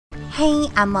Hey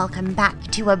and welcome back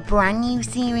to a brand new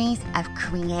series of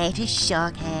Creator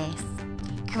Showcase.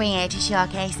 Creator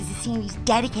Showcase is a series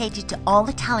dedicated to all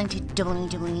the talented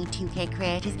WWE 2K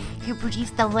creators who produce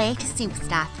the latest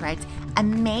superstar threads,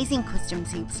 amazing custom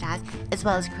superstars, as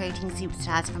well as creating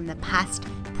superstars from the past,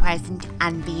 present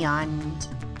and beyond.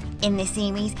 In this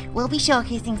series, we'll be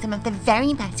showcasing some of the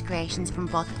very best creations from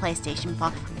both PlayStation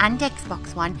 4 and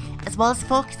Xbox One, as well as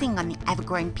focusing on the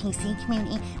ever-growing PC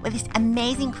community with its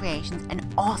amazing creations and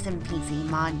awesome PC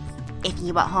mods. If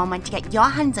you at home want to get your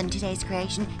hands on today's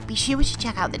creation, be sure to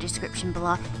check out the description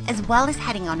below, as well as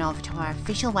heading on over to our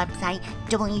official website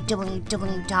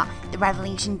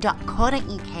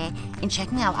www.RevELLEution.co.uk and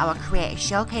checking out our Creator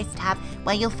Showcase tab,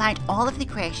 where you'll find all of the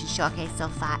creations showcased so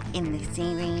far in this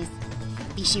series.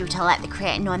 Be sure to let the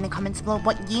creator know in the comments below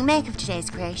what you make of today's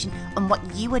creation and what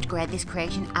you would grade this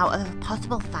creation out of a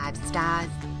possible 5 stars.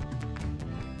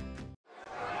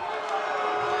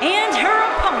 And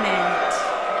her opponent,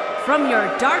 from your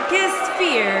darkest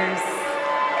fears,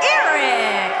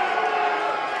 Ariel!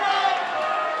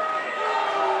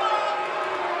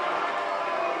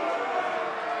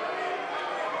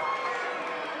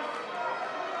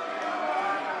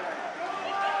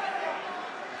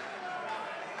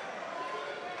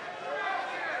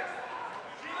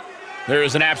 There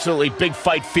is an absolutely big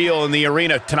fight feel in the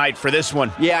arena tonight for this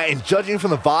one. Yeah, and judging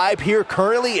from the vibe here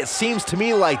currently, it seems to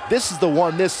me like this is the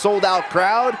one this sold-out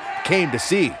crowd came to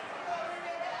see.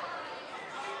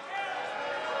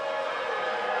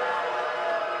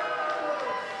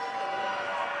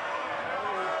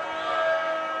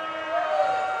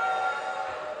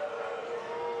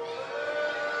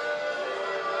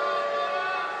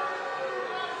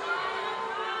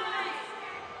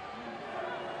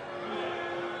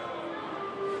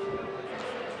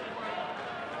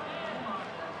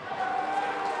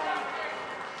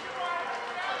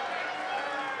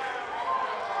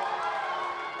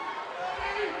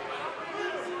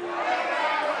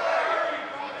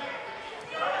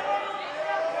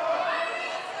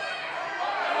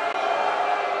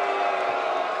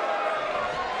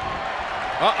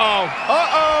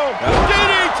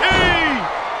 DDT!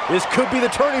 This could be the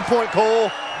turning point, Cole.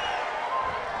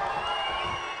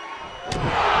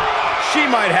 She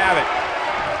might have it.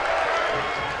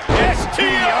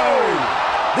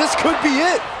 STO! This could be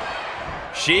it.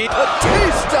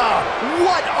 Batista!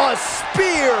 What a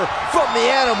spear from the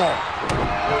animal.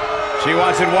 She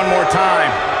wants it one more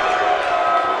time.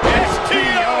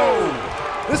 STO!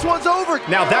 This one's over.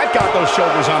 Now that got those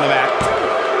shoulders on the mat.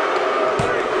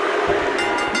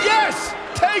 Yes!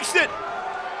 Takes it!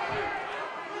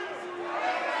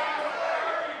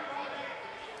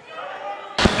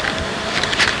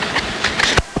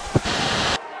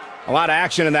 A lot of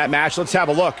action in that match. Let's have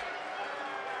a look.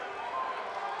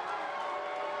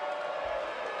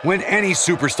 When any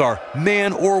superstar,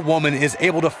 man or woman, is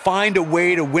able to find a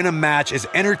way to win a match as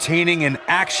entertaining and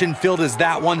action-filled as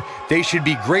that one, they should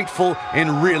be grateful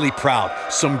and really proud.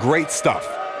 Some great stuff.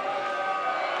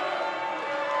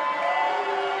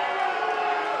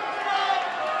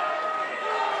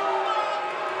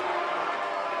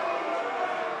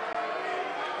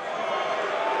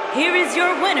 Here is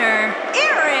your winner,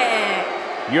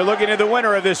 Ariel! You're looking at the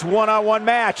winner of this one-on-one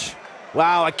match.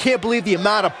 Wow, I can't believe the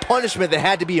amount of punishment that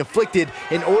had to be inflicted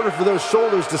in order for those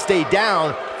shoulders to stay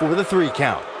down for the 3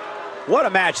 count. What a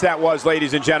match that was,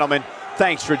 ladies and gentlemen.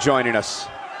 Thanks for joining us.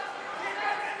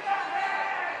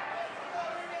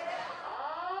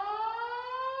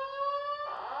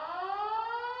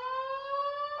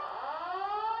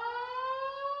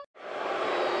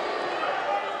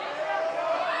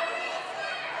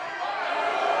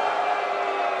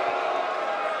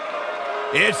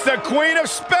 It's the Queen of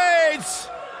Spades!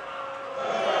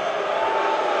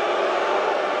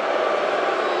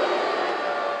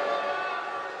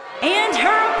 And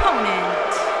her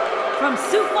opponent, from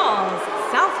Sioux Falls,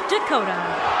 South Dakota,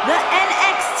 the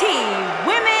NXT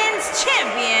Women's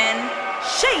Champion,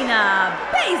 Shayna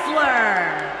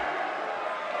Baszler!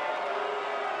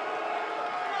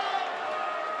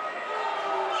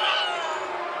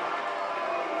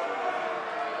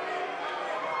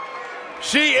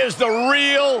 She is the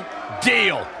real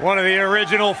deal. One of the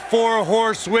original 4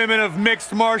 horsewomen of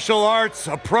mixed martial arts,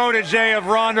 a protege of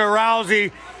Ronda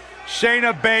Rousey,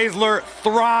 Shayna Baszler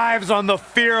thrives on the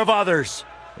fear of others.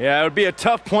 Yeah, it would be a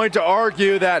tough point to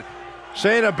argue that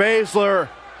Shayna Baszler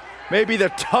may be the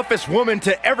toughest woman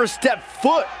to ever step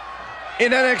foot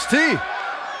in NXT.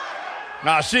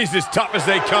 Nah, she's as tough as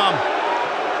they come.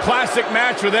 Classic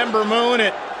match with Ember Moon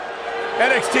at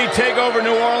NXT TakeOver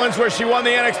New Orleans, where she won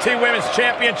the NXT Women's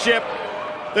Championship.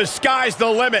 The sky's the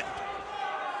limit.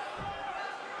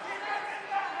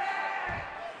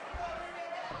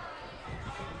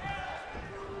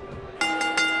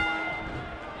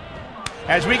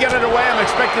 As we get underway, I'm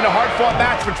expecting a hard-fought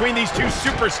match between these two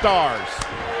superstars.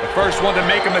 The first one to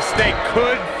make a mistake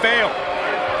could fail.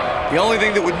 The only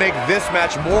thing that would make this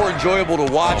match more enjoyable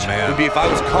to watch would be if I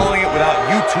was calling it without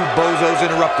you two bozos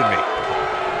interrupting me.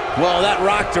 Well, that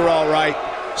rocked her all right.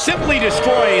 Simply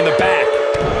destroying the back.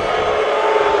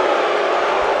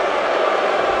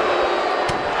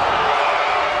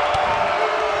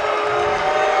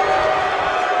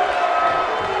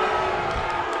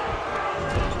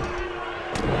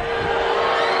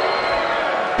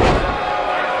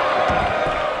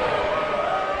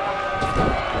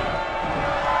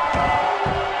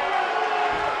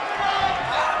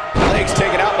 Legs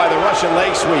taken out by the Russian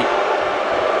leg sweep.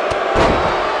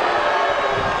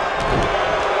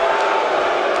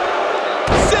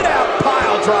 Sit out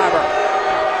pile driver.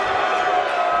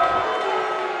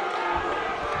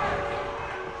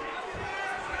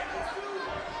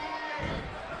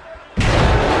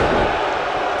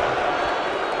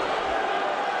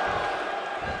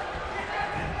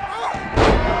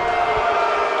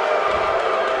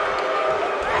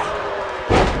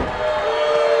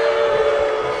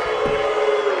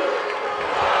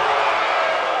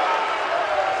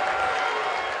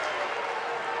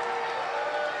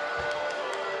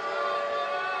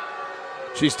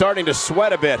 She's starting to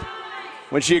sweat a bit.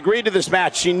 When she agreed to this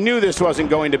match, she knew this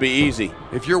wasn't going to be easy.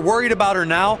 If you're worried about her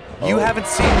now, you haven't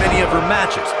seen many of her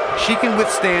matches. She can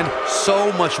withstand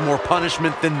so much more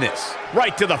punishment than this.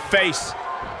 Right to the face.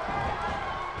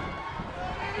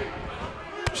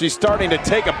 She's starting to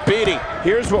take a beating.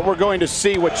 Here's what we're going to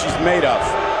see what she's made of.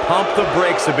 Pump the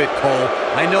brakes a bit, Cole.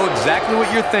 I know exactly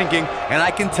what you're thinking, and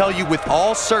I can tell you with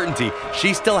all certainty,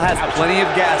 she still has plenty of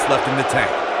gas left in the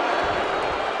tank.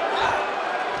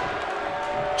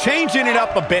 Changing it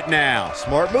up a bit now.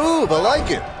 Smart move, I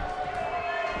like it.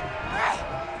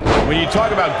 When you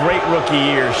talk about great rookie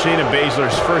years, Shayna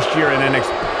Baszler's first year in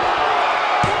NXT.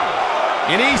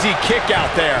 An easy kick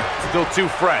out there. Still too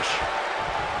fresh.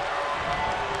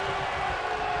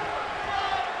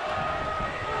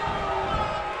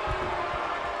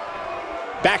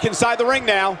 Back inside the ring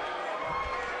now.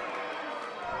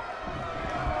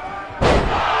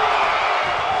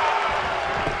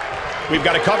 We've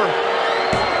got a cover.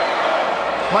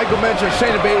 Michael mentioned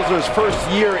Shayna Baszler's first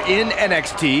year in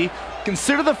NXT.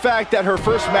 Consider the fact that her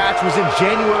first match was in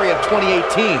January of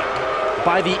 2018.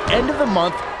 By the end of the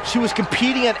month, she was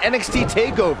competing at NXT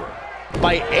TakeOver.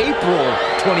 By April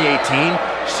 2018,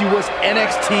 she was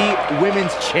NXT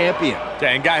Women's Champion.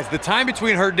 Yeah, and guys, the time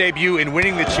between her debut and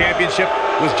winning the championship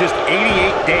was just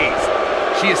 88 days.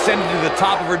 She ascended to the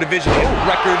top of her division in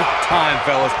record time,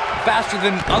 fellas. Faster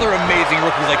than other amazing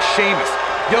rookies like Sheamus,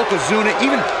 Yokozuna,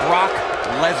 even Brock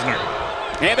Lesnar.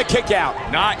 And the kick out.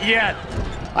 Not yet.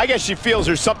 I guess she feels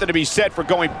there's something to be said for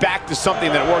going back to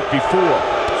something that worked before.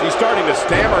 She's starting to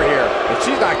stammer here. If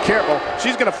she's not careful,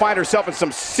 she's going to find herself in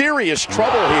some serious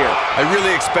trouble here. I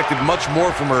really expected much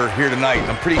more from her here tonight.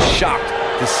 I'm pretty shocked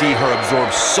to see her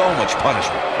absorb so much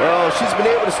punishment. Well, she's been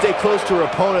able to stay close to her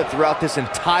opponent throughout this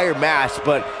entire match,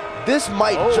 but this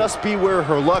might just be where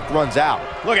her luck runs out.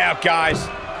 Look out, guys.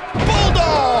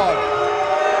 Bulldog!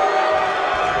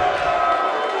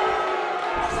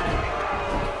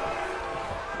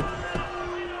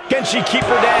 Can she keep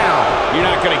her down? You're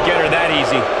not going to get her that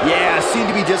easy. Yeah, seemed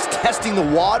to be just testing the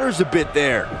waters a bit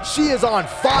there. She is on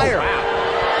fire. Oh, wow.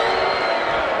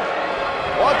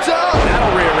 Watch out!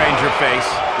 That'll rearrange her face.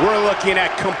 We're looking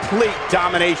at complete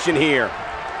domination here.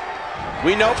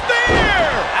 We know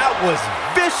there! That was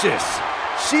vicious.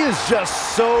 She is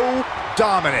just so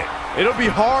dominant. It'll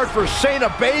be hard for Shayna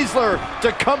Baszler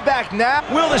to come back now.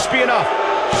 Will this be enough?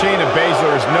 Shayna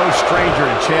Baszler is no stranger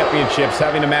to championships,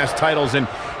 having amassed titles in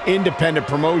independent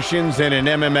promotions and in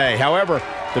MMA. However,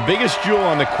 the biggest jewel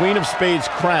on the Queen of Spades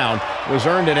crown was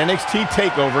earned at NXT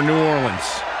TakeOver New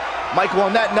Orleans. Michael,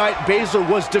 on that night, Baszler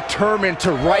was determined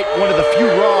to right one of the few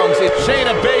wrongs.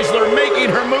 Shayna Baszler making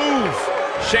her move.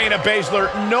 Shayna Baszler,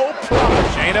 no problem.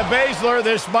 Shayna Baszler,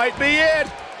 this might be it.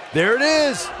 There it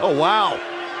is. Oh, wow.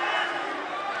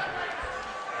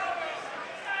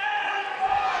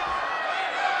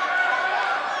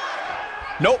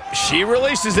 Nope, she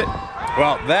releases it.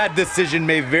 Well, that decision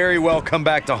may very well come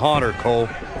back to haunt her, Cole.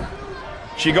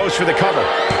 She goes for the cover.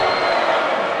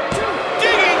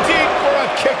 Digging deep for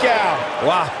a kick out.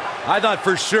 Wow, I thought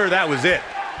for sure that was it.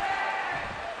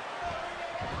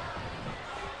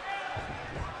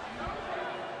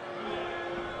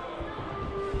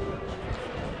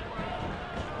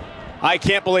 I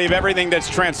can't believe everything that's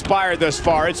transpired thus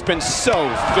far. It's been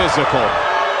so physical.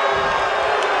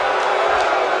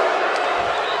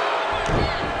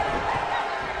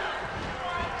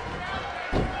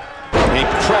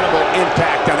 Incredible impact.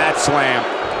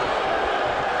 slam.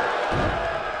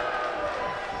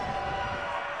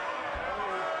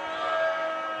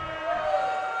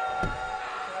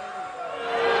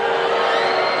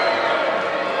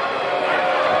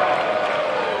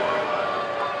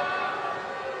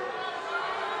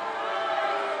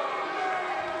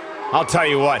 I'll tell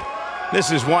you what,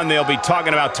 this is one they'll be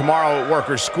talking about tomorrow at work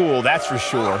or school, that's for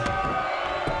sure.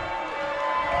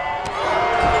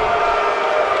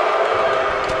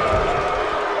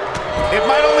 It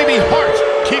might only be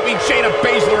heart keeping Shayna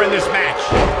Baszler in this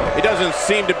match. It doesn't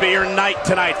seem to be her night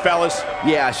tonight, fellas.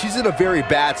 Yeah, she's in a very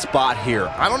bad spot here.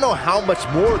 I don't know how much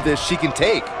more of this she can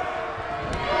take.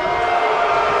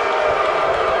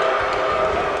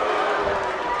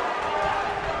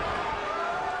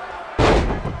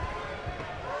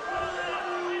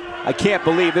 I can't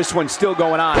believe this one's still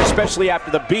going on, especially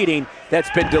after the beating that's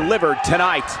been delivered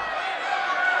tonight.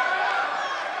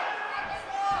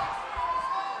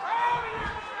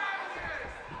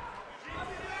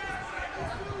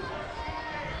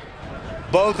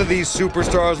 Both of these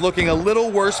superstars looking a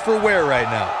little worse for wear right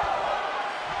now.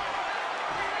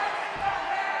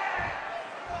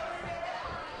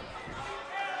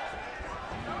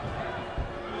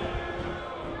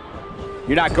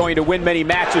 You're not going to win many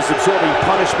matches absorbing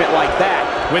punishment like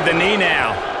that. With the knee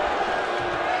now.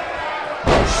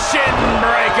 Shin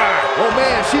breaker. Oh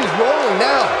man, she's rolling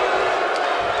now.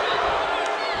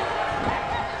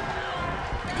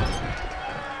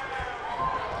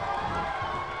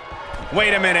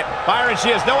 Wait a minute. Byron, she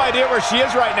has no idea where she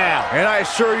is right now. And I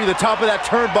assure you, the top of that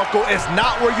turnbuckle is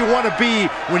not where you want to be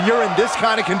when you're in this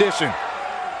kind of condition.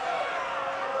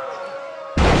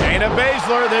 Shayna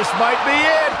Baszler, this might be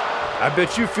it. I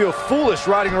bet you feel foolish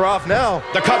riding her off now.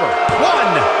 The cover. 1,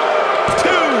 2.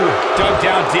 Dug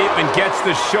down deep and gets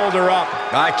the shoulder up.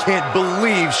 I can't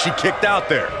believe she kicked out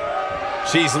there.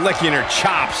 She's licking her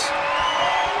chops.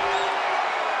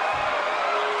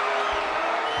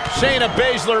 Shayna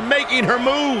Baszler making her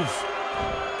move.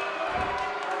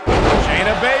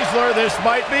 Shayna Baszler, this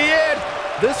might be it.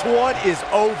 This one is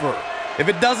over. If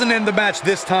it doesn't end the match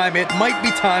this time, it might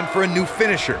be time for a new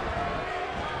finisher.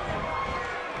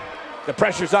 The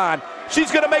pressure's on.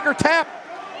 She's going to make her tap.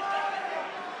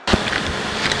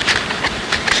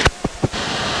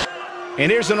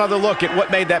 And here's another look at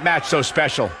what made that match so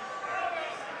special.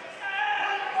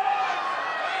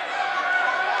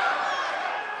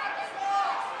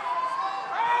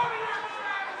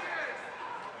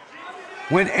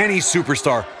 When any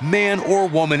superstar, man or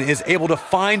woman, is able to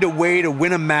find a way to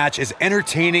win a match as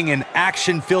entertaining and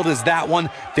action-filled as that one,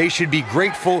 they should be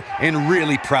grateful and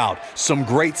really proud. Some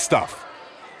great stuff.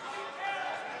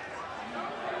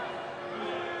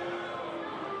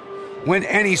 When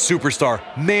any superstar,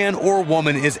 man or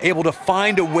woman, is able to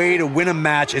find a way to win a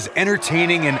match as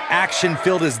entertaining and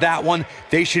action-filled as that one,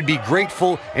 they should be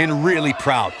grateful and really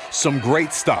proud. Some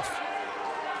great stuff.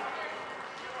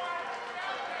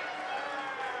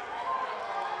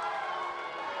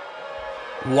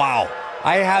 Wow,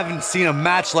 I haven't seen a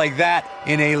match like that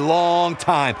in a long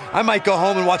time. I might go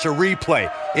home and watch a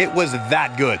replay. It was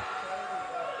that good.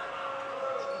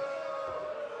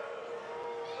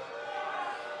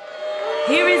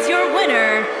 Here is your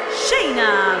winner,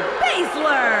 Shayna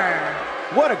Baszler.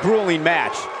 What a grueling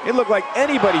match. It looked like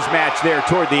anybody's match there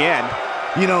toward the end.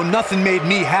 You know, nothing made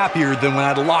me happier than when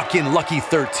I'd lock in Lucky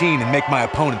 13 and make my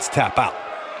opponents tap out.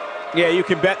 Yeah, you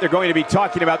can bet they're going to be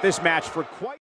talking about this match for quite